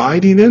is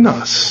abiding in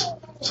us.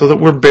 So that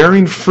we're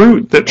bearing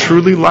fruit that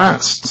truly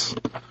lasts.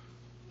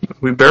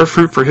 We bear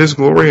fruit for his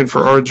glory and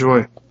for our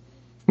joy.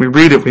 We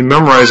read it, we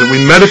memorize it,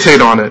 we meditate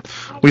on it,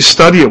 we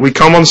study it. We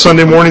come on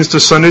Sunday mornings to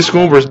Sunday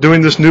school. We're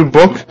doing this new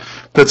book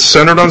that's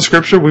centered on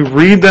Scripture. We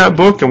read that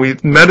book and we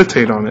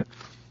meditate on it.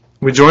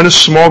 We join a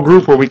small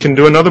group where we can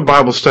do another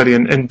Bible study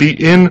and be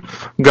in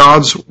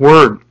God's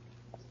Word.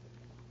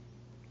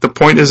 The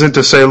point isn't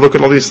to say, look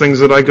at all these things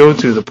that I go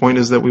to. The point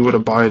is that we would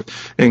abide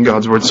in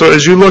God's Word. So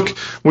as you look,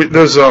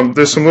 there's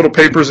some little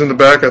papers in the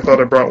back. I thought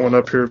I brought one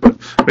up here, but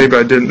maybe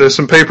I didn't. There's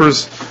some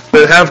papers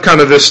that have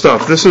kind of this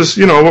stuff. This is,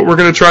 what we're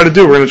going to try to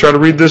do. We're going to try to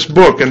read this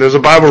book, and there's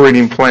a Bible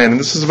reading plan, and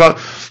this is about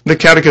the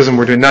catechism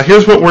we're doing. Now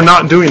here's what we're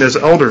not doing as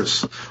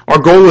elders. Our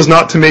goal is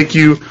not to make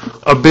you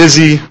a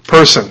busy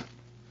person.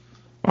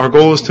 Our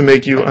goal is to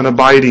make you an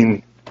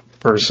abiding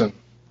person.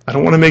 I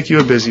don't want to make you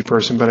a busy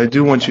person, but I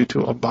do want you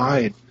to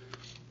abide.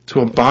 To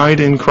abide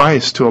in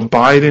Christ, to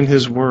abide in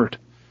his word.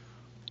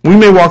 We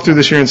may walk through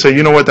this year and say,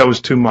 you know what, that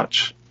was too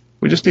much.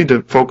 We just need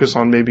to focus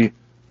on maybe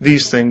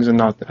these things and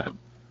not that.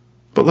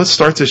 But let's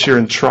start this year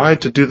and try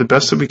to do the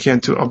best that we can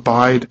to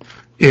abide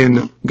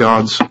in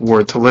God's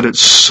word, to let it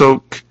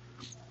soak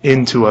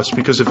into us,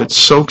 because if it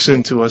soaks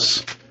into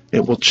us,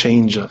 it will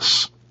change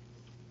us.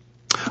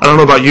 I don't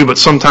know about you, but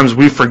sometimes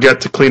we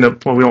forget to clean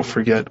up, we don't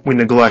forget, we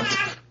neglect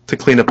to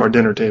clean up our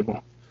dinner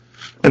table.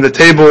 And the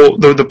table,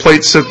 the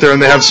plates sit there and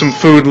they have some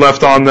food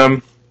left on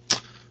them,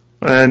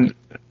 and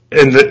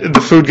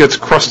the food gets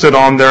crusted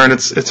on there and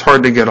it's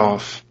hard to get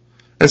off.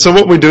 And so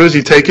what we do is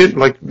you take it,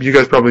 like you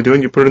guys probably do,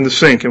 and you put it in the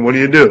sink, and what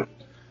do?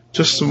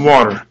 Just some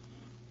water.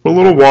 Put a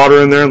little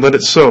water in there and let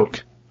it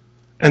soak.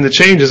 And the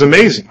change is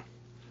amazing.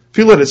 If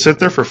you let it sit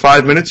there for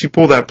 5 minutes, you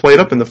pull that plate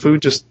up and the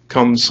food just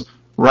comes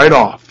right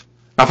off.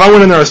 Now, if I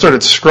went in there and I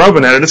started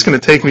scrubbing at it, it's going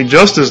to take me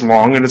just as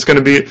long, and it's going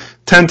to be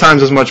 10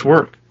 times as much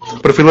work.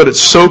 But if we let it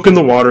soak in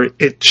the water,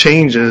 it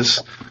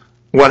changes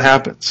what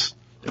happens.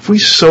 If we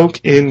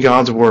soak in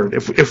God's Word,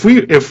 if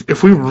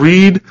we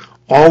read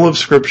all of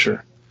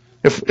Scripture,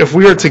 if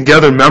we are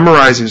together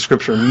memorizing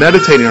Scripture,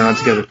 meditating on it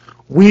together,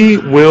 we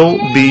will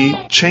be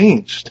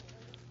changed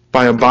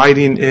by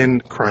abiding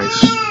in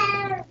Christ.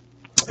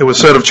 It was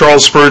said of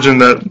Charles Spurgeon,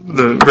 that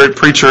the great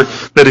preacher,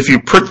 that if you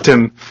pricked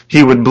him,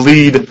 he would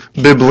bleed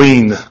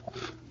bibline,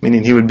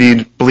 meaning he would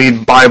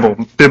bleed Bible.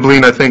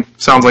 Bibline, I think,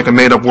 sounds like a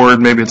made-up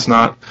word. Maybe it's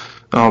not.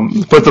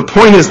 But the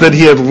point is that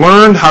he had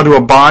learned how to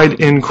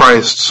abide in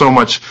Christ so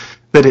much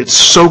that it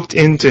soaked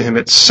into him.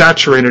 It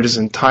saturated his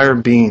entire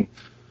being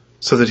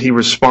so that he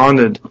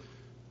responded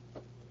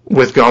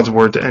with God's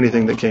Word to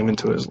anything that came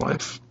into his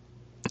life.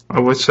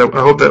 I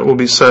hope that will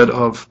be said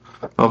of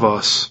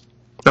us.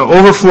 Now,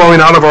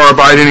 overflowing out of our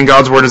abiding in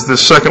God's Word is the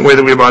second way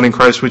that we abide in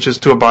Christ, which is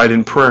to abide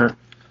in prayer.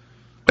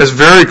 It's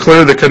very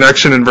clear, the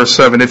connection in verse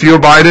 7. If you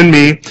abide in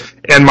me,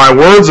 and my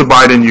words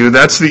abide in you,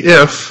 that's the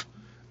if,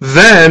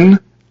 then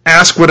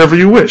ask whatever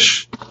you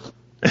wish,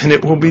 and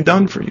it will be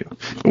done for you.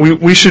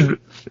 We should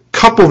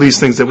couple these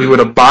things, that we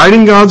would abide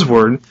in God's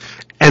Word,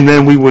 and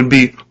then we would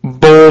be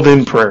bold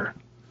in prayer.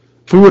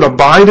 If we would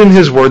abide in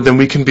His Word, then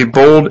we can be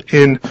bold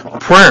in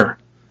prayer.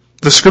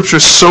 The Scripture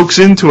soaks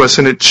into us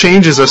and it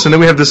changes us, and then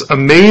we have this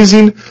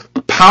amazing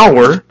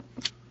power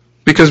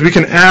because we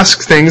can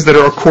ask things that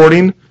are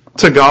according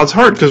to God's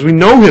heart, because we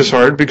know His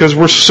heart, because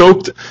we're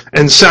soaked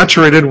and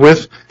saturated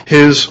with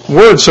His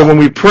Word. So when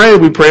we pray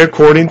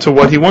according to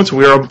what He wants.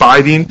 We are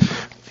abiding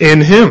in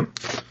Him.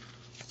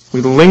 We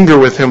linger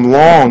with Him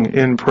long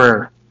in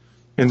prayer,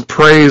 in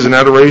praise and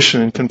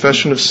adoration and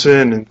confession of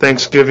sin and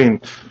thanksgiving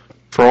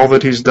for all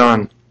that He's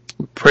done.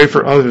 We pray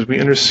for others. We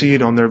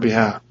intercede on their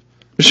behalf.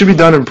 It should be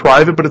done in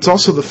private, but it's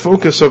also the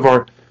focus of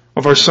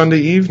our Sunday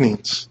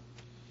evenings.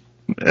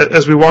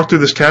 As we walk through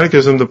this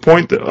catechism, the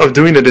point of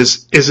doing it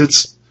is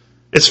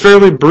it's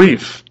fairly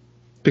brief,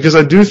 because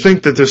I do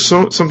think that there's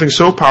something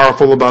so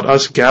powerful about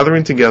us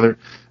gathering together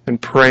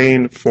and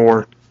praying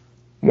for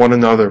one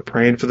another,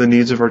 praying for the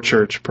needs of our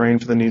church, praying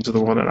for the needs of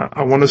the world. And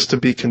I want us to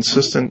be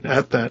consistent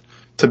at that,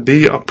 to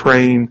be a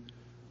praying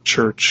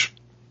church.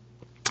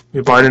 We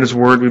abide in His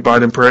Word, we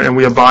abide in prayer, and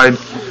we abide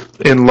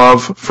in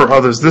love for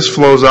others. This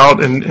flows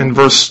out in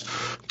verse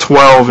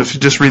 12. If you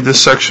just read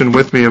this section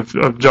with me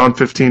of John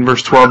 15,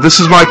 verse 12. This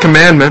is my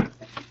commandment,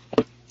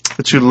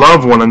 that you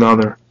love one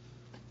another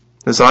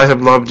as I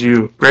have loved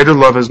you. Greater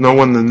love has no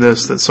one than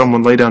this, that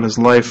someone lay down his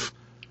life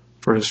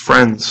for his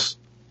friends.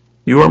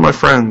 You are my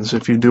friends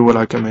if you do what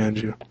I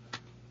command you.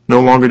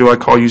 No longer do I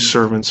call you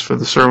servants, for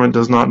the servant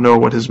does not know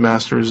what his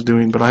master is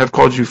doing, but I have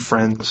called you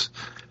friends.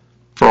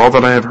 For all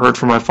that I have heard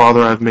from my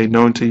Father I have made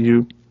known to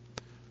you.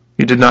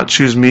 You did not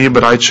choose me,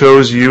 but I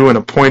chose you and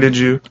appointed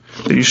you,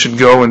 that you should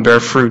go and bear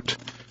fruit,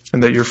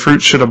 and that your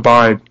fruit should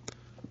abide,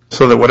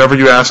 so that whatever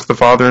you ask the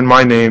Father in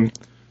my name,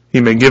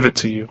 He may give it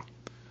to you.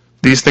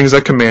 These things I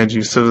command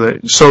you, so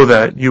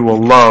that you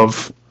will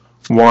love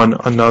one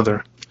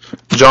another.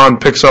 John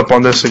picks up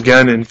on this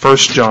again in 1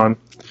 John,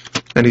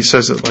 and he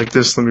says it like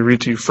this. Let me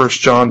read to you. 1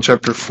 John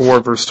chapter 4,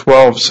 verse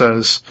 12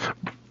 says,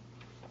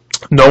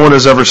 no one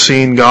has ever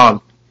seen God.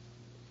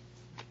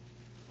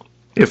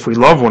 If we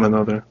love one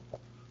another,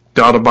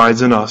 God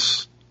abides in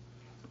us,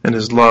 and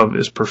His love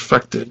is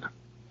perfected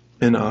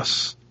in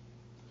us.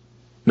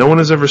 No one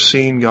has ever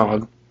seen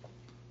God. And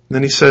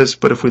then he says,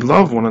 but if we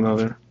love one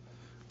another,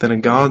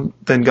 then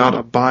God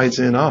abides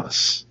in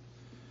us,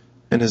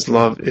 and His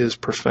love is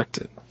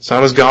perfected. So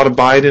how does God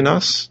abide in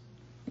us?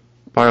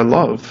 By our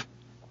love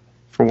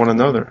for one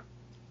another.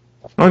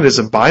 Not only does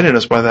He abide in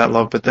us by that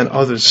love, but then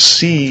others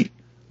see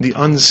the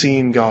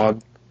unseen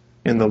God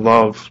in the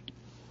love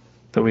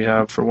that we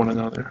have for one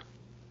another.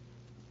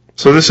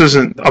 So this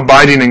isn't,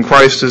 abiding in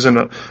Christ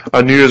isn't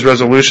a New Year's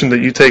resolution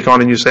that you take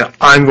on and you say,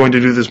 I'm going to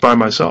do this by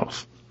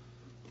myself.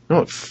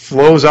 No, it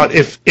flows out.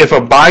 If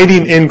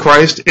abiding in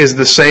Christ is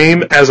the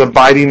same as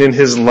abiding in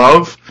His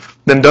love,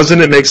 then doesn't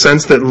it make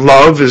sense that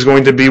love is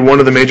going to be one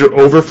of the major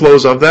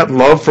overflows of that?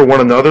 Love for one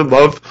another,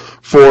 love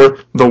for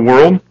the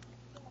world.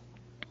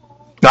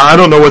 Now, I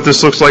don't know what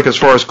this looks like as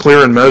far as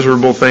clear and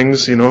measurable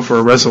things, for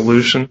a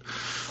resolution.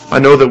 I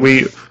know that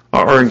we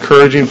are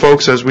encouraging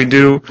folks as we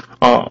do.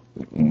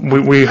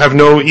 We have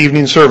no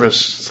evening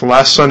service. It's the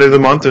last Sunday of the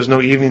month. There's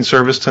no evening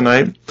service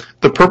tonight.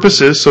 The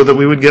purpose is so that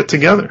we would get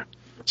together,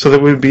 so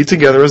that we would be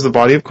together as the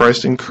body of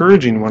Christ,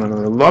 encouraging one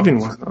another, loving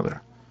one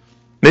another.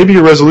 Maybe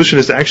your resolution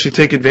is to actually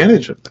take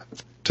advantage of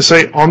that. To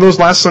say, on those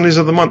last Sundays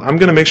of the month, I'm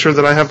going to make sure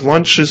that I have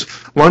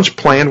lunch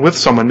planned with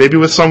someone, maybe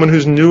with someone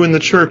who's new in the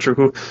church or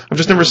who I've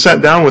just never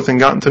sat down with and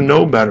gotten to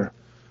know better.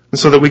 And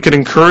so that we could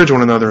encourage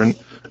one another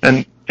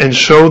and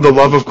show the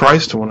love of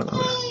Christ to one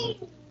another.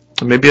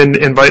 And maybe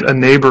invite a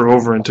neighbor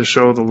over and to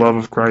show the love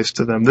of Christ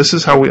to them. This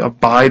is how we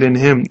abide in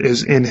Him,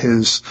 is in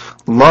His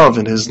love,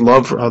 and His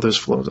love for others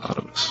flows out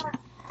of us.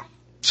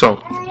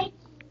 So,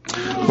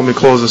 let me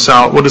close this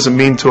out. What does it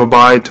mean to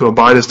abide? To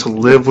abide is to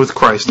live with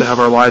Christ, to have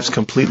our lives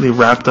completely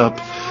wrapped up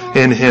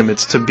in Him.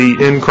 It's to be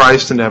in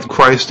Christ and to have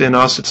Christ in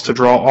us. It's to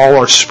draw all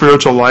our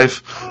spiritual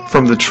life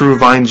from the true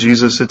vine,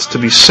 Jesus. It's to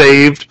be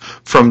saved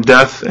from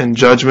death and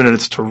judgment, and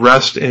it's to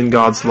rest in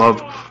God's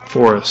love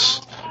for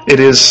us.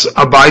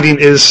 Abiding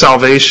is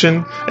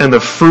salvation, and the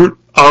fruit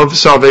of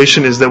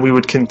salvation is that we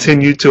would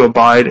continue to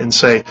abide and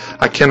say,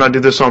 I cannot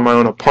do this on my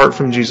own. Apart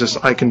from Jesus,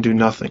 I can do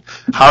nothing.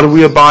 How do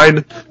we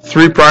abide?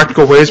 3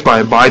 practical ways: by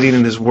abiding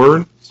in His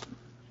Word,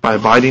 by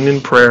abiding in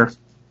prayer,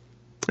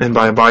 and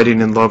by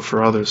abiding in love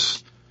for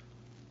others.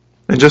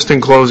 And just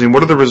in closing,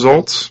 what are the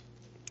results?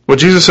 Well,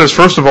 Jesus says,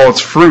 first of all, it's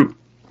fruit.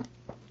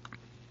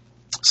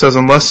 It says,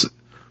 unless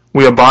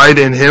we abide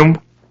in Him,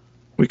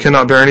 we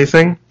cannot bear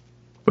anything.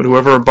 But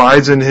whoever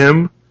abides in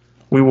Him,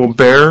 we will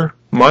bear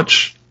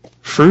much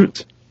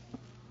fruit.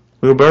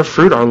 We will bear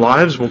fruit. Our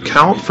lives will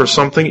count for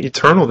something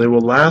eternal. They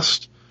will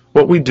last.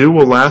 What we do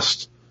will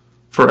last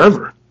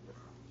forever.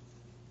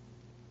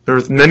 There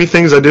are many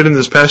things I did in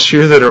this past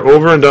year that are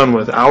over and done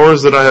with,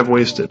 hours that I have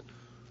wasted.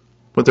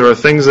 But there are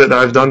things that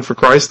I've done for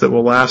Christ that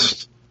will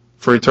last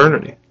for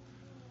eternity.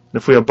 And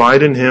if we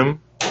abide in Him,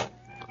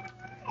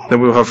 then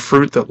we will have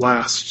fruit that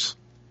lasts.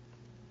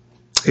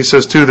 He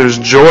says too, there's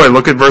joy.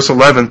 Look at verse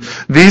 11.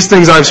 These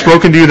things I've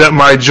spoken to you that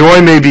my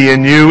joy may be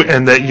in you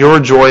and that your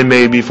joy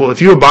may be full.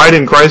 If you abide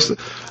in Christ,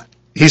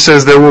 He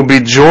says there will be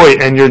joy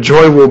and your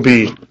joy will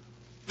be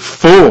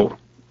full.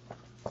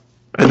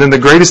 And then the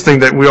greatest thing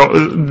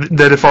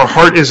that if our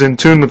heart is in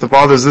tune with the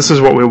Father, this is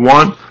what we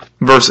want.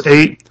 Verse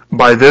 8,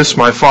 by this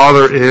my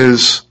Father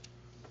is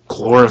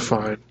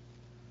glorified,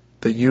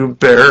 that you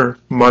bear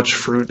much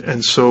fruit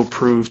and so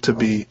prove to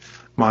be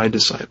my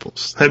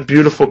disciples. That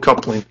beautiful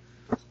coupling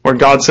where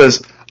God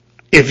says,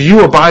 if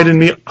you abide in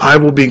me, I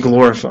will be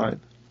glorified.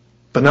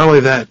 But not only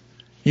that,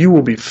 you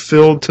will be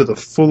filled to the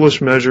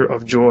fullest measure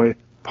of joy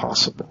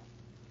possible.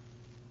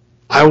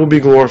 I will be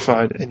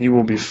glorified and you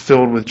will be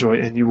filled with joy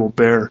and you will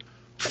bear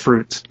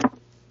fruit.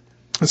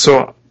 And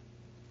so,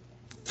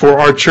 for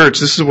our church,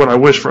 this is what I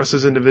wish for us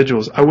as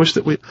individuals. I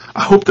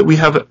hope that we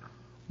have it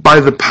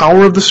by the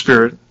power of the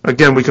Spirit.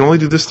 Again, we can only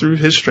do this through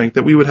His strength,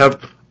 that we would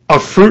have a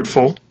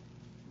fruitful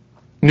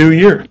new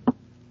year.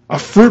 A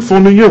fruitful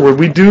new year where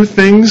we do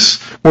things,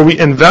 where we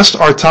invest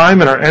our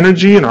time and our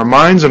energy and our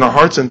minds and our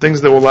hearts in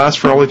things that will last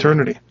for all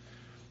eternity.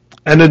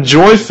 And a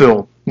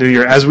joy-filled new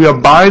year as we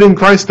abide in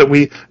Christ, that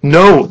we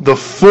know the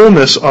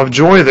fullness of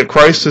joy that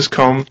Christ has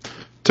come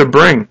to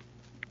bring.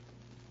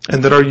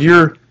 And that our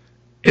year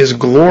is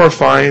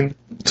glorifying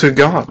to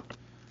God.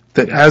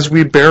 That as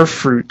we bear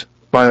fruit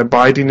by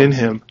abiding in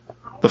Him,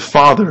 the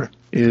Father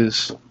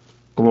is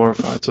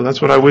glorified. So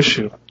that's what I wish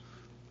you.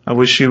 I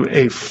wish you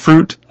a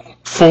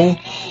fruitful,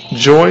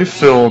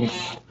 joy-filled,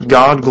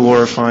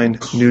 God-glorifying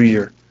new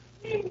year.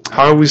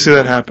 How do we see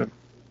that happen?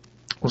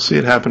 We'll see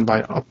it happen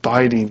by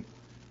abiding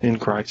in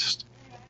Christ.